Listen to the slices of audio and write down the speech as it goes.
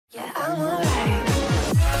Yeah, I'm alright.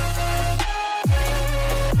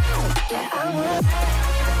 Yeah, I'm alright.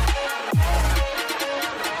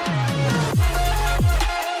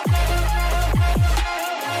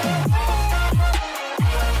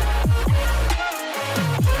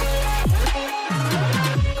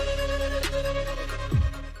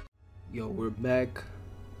 Yo, we're back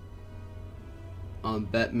on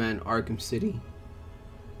Batman Arkham City,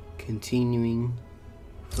 continuing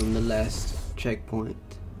from the last checkpoint.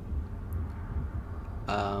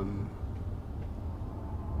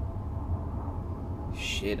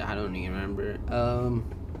 Shit, I don't even remember.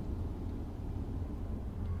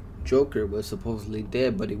 Joker was supposedly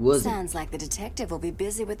dead, but he wasn't. Sounds like the detective will be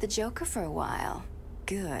busy with the Joker for a while.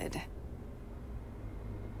 Good.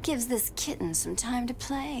 Gives this kitten some time to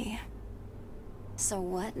play. So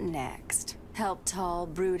what next? Help tall,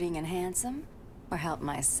 brooding, and handsome? Or help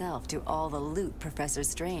myself do all the loot Professor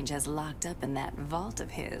Strange has locked up in that vault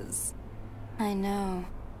of his? I know.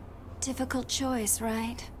 Difficult choice,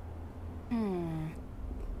 right?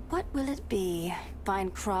 What will it be?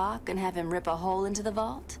 Find Croc and have him rip a hole into the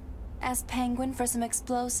vault? Ask Penguin for some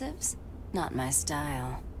explosives? Not my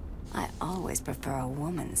style. I always prefer a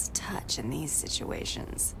woman's touch in these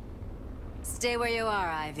situations. Stay where you are,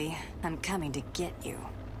 Ivy. I'm coming to get you.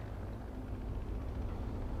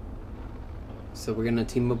 So we're gonna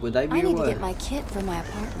team up with Ivy, I or need what? to get my kit from my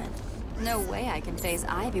apartment. No way I can face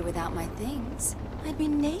Ivy without my things. I'd be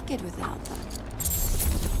naked without them.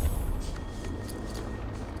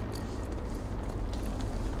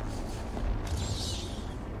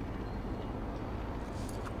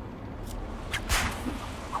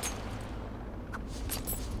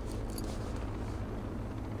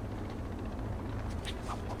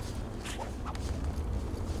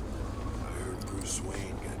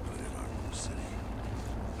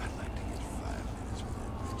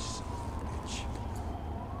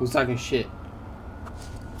 Who's talking shit?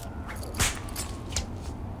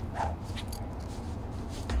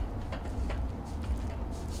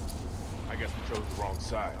 I guess we chose the wrong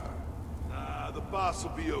side. The boss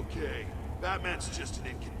will be okay. Batman's just an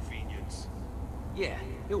inconvenience. Yeah,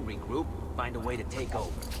 he'll regroup, find a way to take over.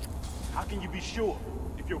 How can you be sure?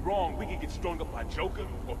 If you're wrong, we can get strung up by Joker,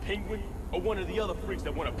 or Penguin, or one of the other freaks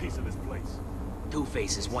that want a piece of this place.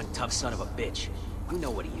 Two-Face is one tough son of a bitch. You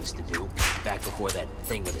know what he used to do, back before that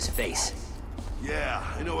thing with his face. Yeah,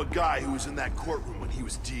 I know a guy who was in that courtroom when he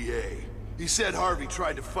was DA. He said Harvey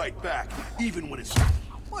tried to fight back, even when his...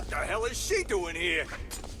 What the hell is she doing here?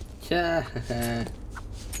 Yeah.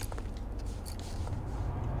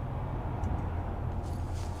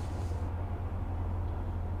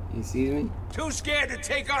 You see me? Too scared to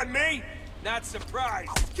take on me? Not surprised.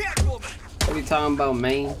 Catwoman! What are you talking about,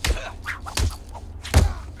 man?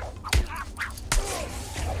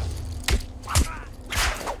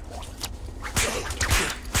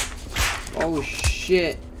 Oh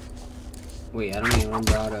shit. Wait, I don't even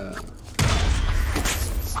remember how to...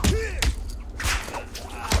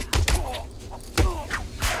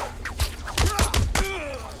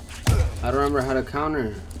 I don't remember how to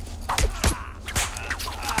counter.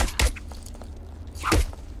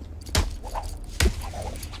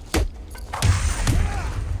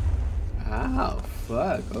 Oh,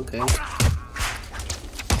 fuck, okay.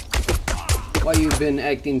 Why you been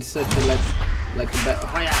acting such a like a bad...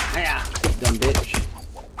 Hiya, hiya, dumb bitch.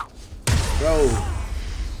 Bro.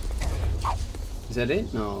 Is that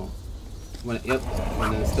it? No. Yep,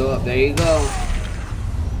 when it's still up, there you go.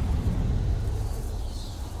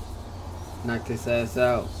 Knock this ass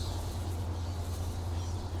out.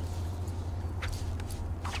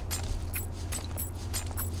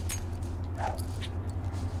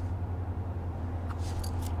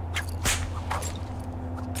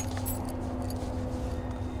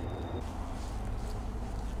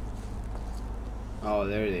 Oh,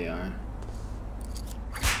 there they are.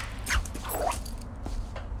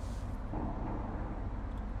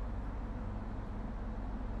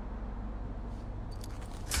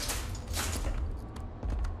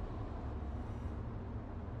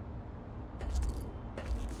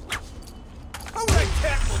 Who let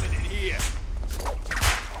Catwoman in here?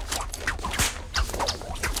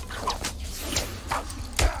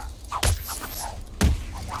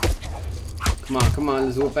 Come on,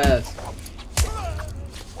 let's go fast.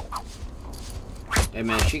 Hey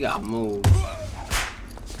man, she got moved.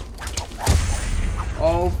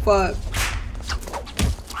 Oh fuck.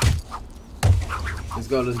 Let's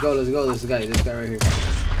go. This guy right here.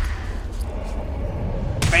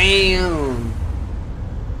 Bam!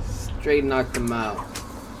 Straight knocked him out.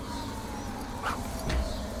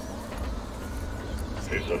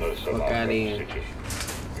 Fuck out of here.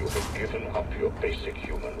 You have given up your basic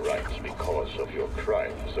human rights because of your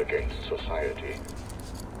crimes against society.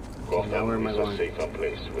 Now where am I Gotham is going? a safer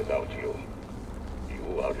place without you.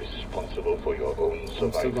 You are responsible for your own still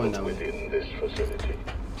going survival that way. within this facility.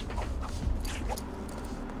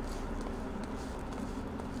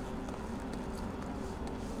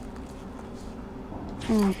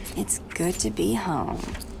 It's good to be home.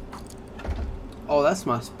 Oh, that's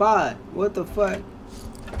my spot. What the fuck?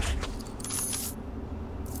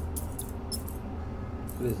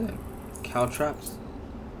 What is that? Caltrops?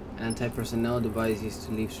 Anti-personnel device used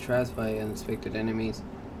to leave traps by unexpected enemies.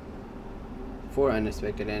 For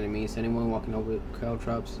unexpected enemies, anyone walking over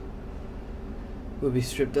caltrops will be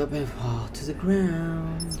stripped up and fall to the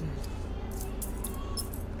ground.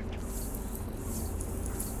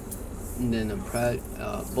 And then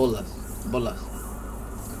bolas.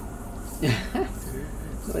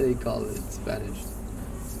 What do they call it in Spanish?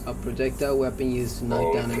 A projectile weapon used to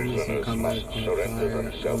knock down enemies in combat.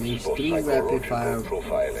 Release 3 rapid fire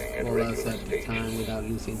bolas at the time without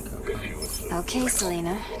losing control. Okay,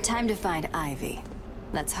 Selena, time to find Ivy.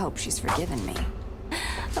 Let's hope she's forgiven me.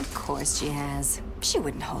 Of course she has. She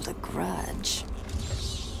wouldn't hold a grudge.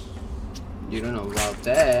 You don't know about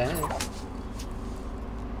that.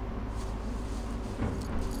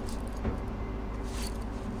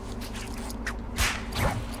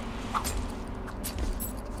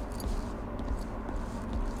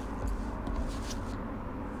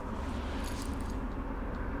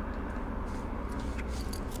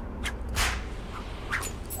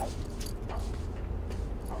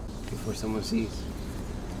 Before someone sees.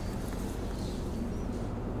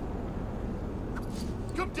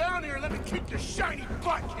 Come down here and let me kick your shiny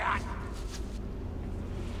butt, cat!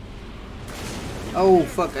 Oh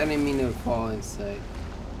fuck, I didn't mean to fall inside.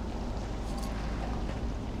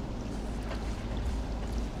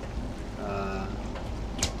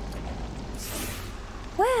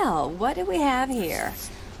 Well, what do we have here?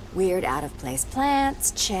 Weird out-of-place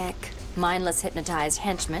plants, check. Mindless hypnotized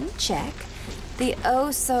henchmen, check. The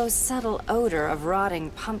oh-so-subtle odor of rotting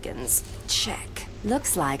pumpkins, check.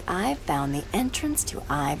 Looks like I've found the entrance to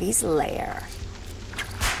Ivy's lair.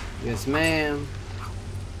 Yes, ma'am.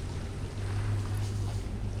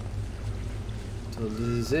 So this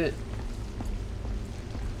is it.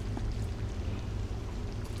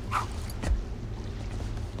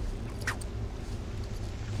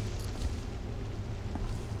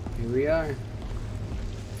 Here we are.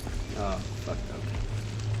 Oh, fuck, okay.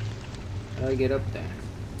 How do I get up there?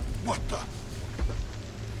 What the?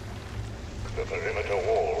 The perimeter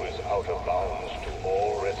wall is out of bounds to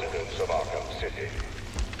all residents of Arkham City.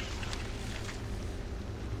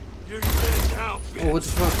 You're getting out, bitch. Oh, what the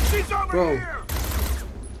fuck? She's over Bro. here!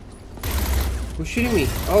 Who's shooting me?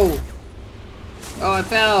 Oh. Oh, I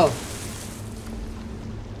fell.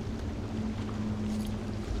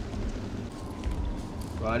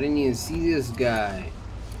 Bro, I didn't even see this guy.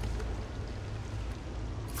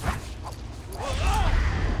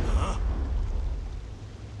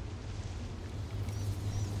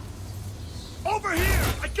 Over here!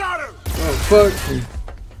 I got her! Oh, fuck.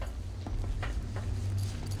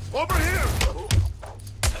 Over here!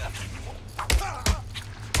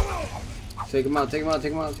 Take him out, take him out,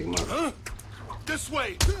 take him out, take him out. Huh? This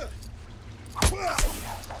way!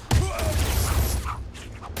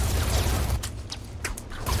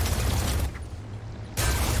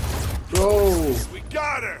 Bro. We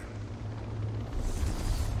got her!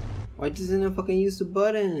 Why doesn't it fucking use the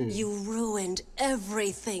button? You ruined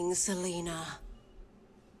everything, Selena.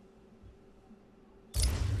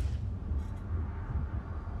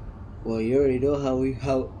 Well, you already know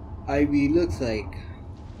how Ivy looks like.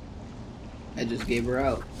 I just gave her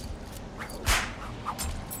out.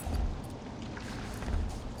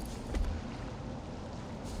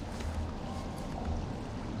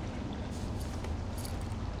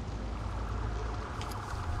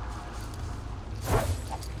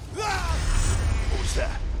 Who's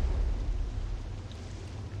that?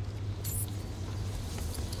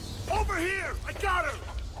 Over here! I got her!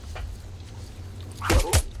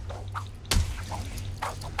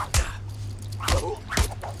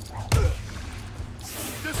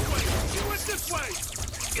 This way! She went this way!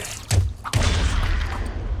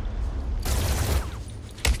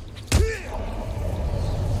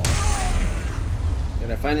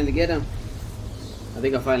 Did I finally get him? I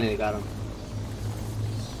think I finally got him.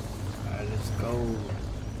 Alright, let's go.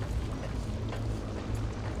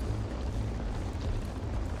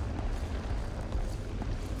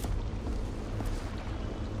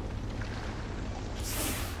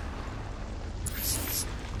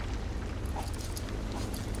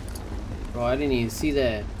 Bro, I didn't even see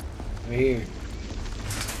that. Right here.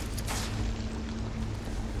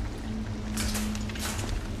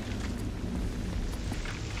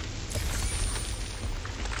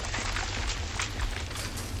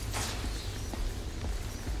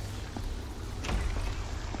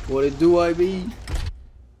 What it do, IB?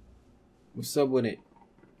 What's up with it?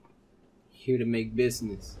 Here to make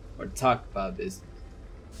business or talk about business.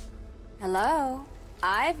 Hello,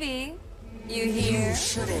 Ivy. You here? You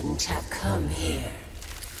shouldn't have come here.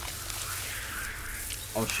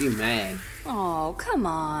 Oh, she mad. Oh, come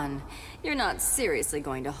on. You're not seriously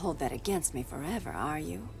going to hold that against me forever, are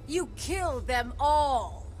you? You killed them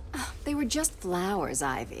all. They were just flowers,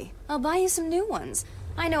 Ivy. I'll buy you some new ones.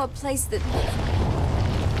 I know a place that...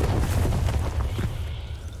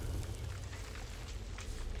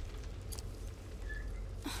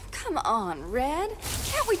 Come on, Red.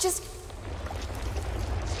 Can't we just...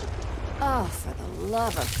 Oh, for the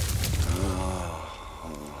love of...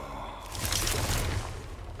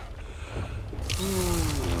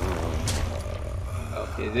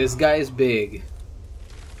 Okay, this guy is big.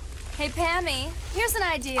 Hey, Pammy, here's an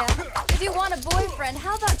idea. If you want a boyfriend,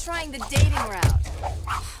 how about trying the dating route?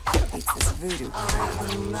 Beats this voodoo. I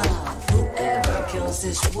will love whoever kills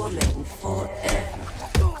this woman forever.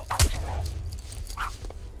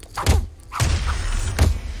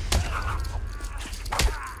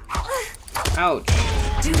 Ouch.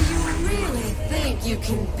 Do you really think you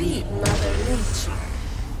can beat Mother Nature?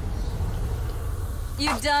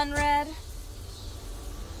 You done, Red?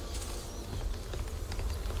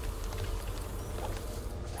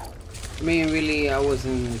 I mean, really, I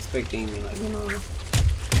wasn't expecting, like, you know,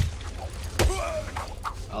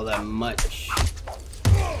 all that much.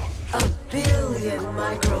 A billion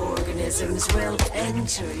microorganisms will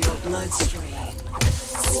enter your bloodstream.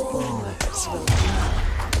 Spores will come,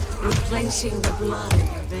 replacing the blood in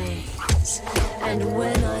your veins. And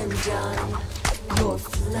when I'm done, your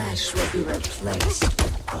flesh will be replaced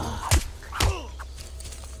with bark.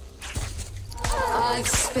 I've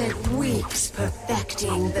spent weeks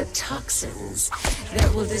perfecting the toxins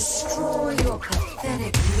that will destroy your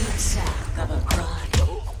pathetic meat sack of a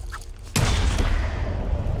body.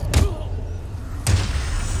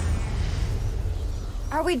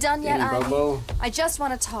 Are we done yet, Damn, Ivy? Bobo. I just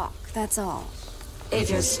want to talk, that's all. If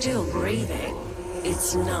you're still breathing,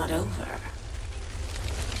 it's not over.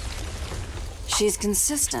 She's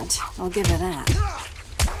consistent, I'll give her that.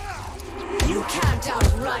 You can't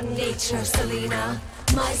outrun nature, Selena.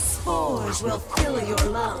 My spores will fill your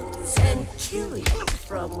lungs and kill you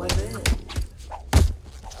from within. Look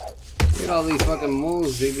at all these fucking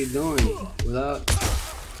moves they be doing without...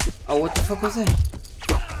 Oh, what the fuck was that?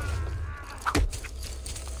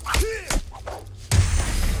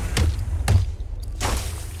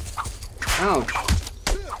 Ouch.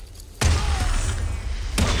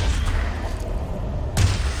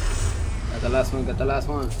 Got the last one, got the last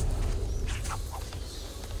one.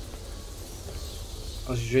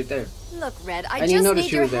 Oh, she's right there. Look, Red, I didn't just notice need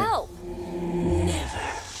she your was there. help. Never.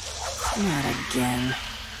 Not again.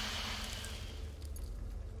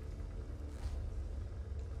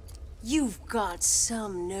 You've got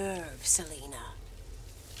some nerve, Selena.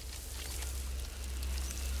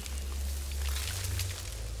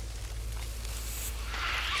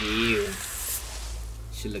 Ew.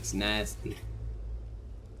 She looks nasty.